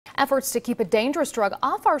Efforts to keep a dangerous drug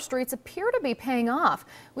off our streets appear to be paying off.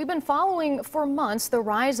 We've been following for months the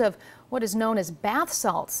rise of what is known as bath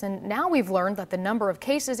salts, and now we've learned that the number of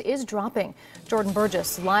cases is dropping. Jordan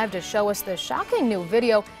Burgess live to show us the shocking new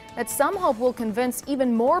video that some hope will convince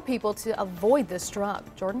even more people to avoid this drug.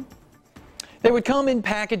 Jordan? They would come in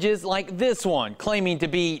packages like this one, claiming to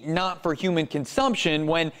be not for human consumption,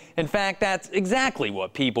 when in fact that's exactly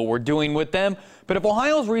what people were doing with them. But if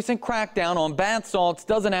Ohio's recent crackdown on bath salts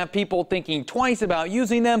doesn't have people thinking twice about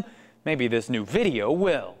using them, maybe this new video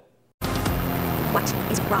will. What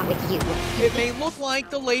is wrong with you? It may look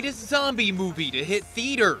like the latest zombie movie to hit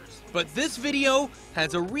theaters, but this video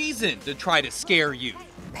has a reason to try to scare you.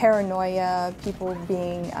 Paranoia, people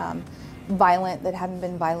being violent that haven't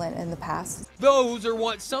been violent in the past. Those are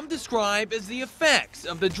what some describe as the effects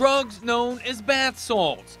of the drugs known as bath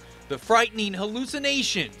salts. The frightening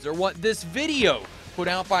hallucinations are what this video, put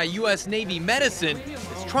out by U.S. Navy Medicine,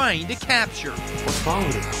 is trying to capture. What's wrong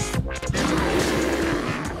with you?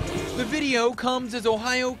 The video comes as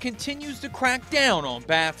Ohio continues to crack down on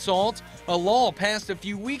bath salts. A law passed a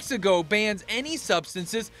few weeks ago bans any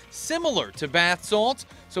substances similar to bath salts,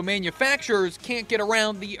 so manufacturers can't get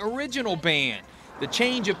around the original ban. The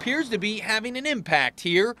change appears to be having an impact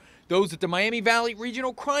here. Those at the Miami Valley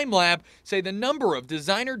Regional Crime Lab say the number of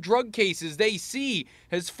designer drug cases they see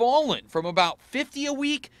has fallen from about 50 a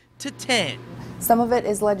week to 10. Some of it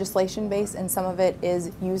is legislation-based and some of it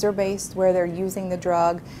is user-based, where they're using the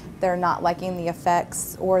drug, they're not liking the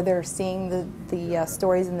effects, or they're seeing the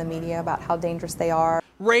stories in the media about how dangerous they are.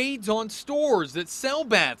 Raids on stores that sell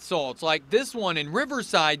bath salts, like this one in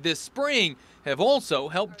Riverside this spring, have also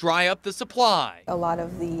helped dry up the supply. A lot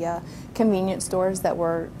of the convenience stores that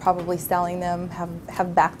were probably selling them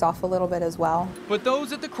have backed off a little bit as well. But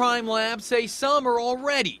those at the crime lab say some are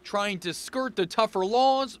already trying to skirt the tougher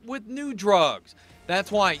laws with new drugs.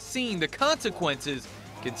 That's why seeing the consequences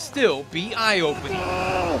can still be eye-opening.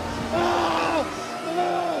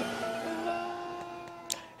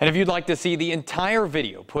 And if you'd like to see the entire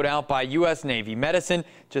video put out by U.S. Navy Medicine,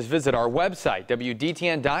 just visit our website,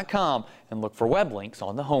 WDTN.com, and look for web links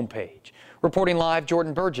on the homepage. Reporting live,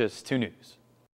 Jordan Burgess, 2 News.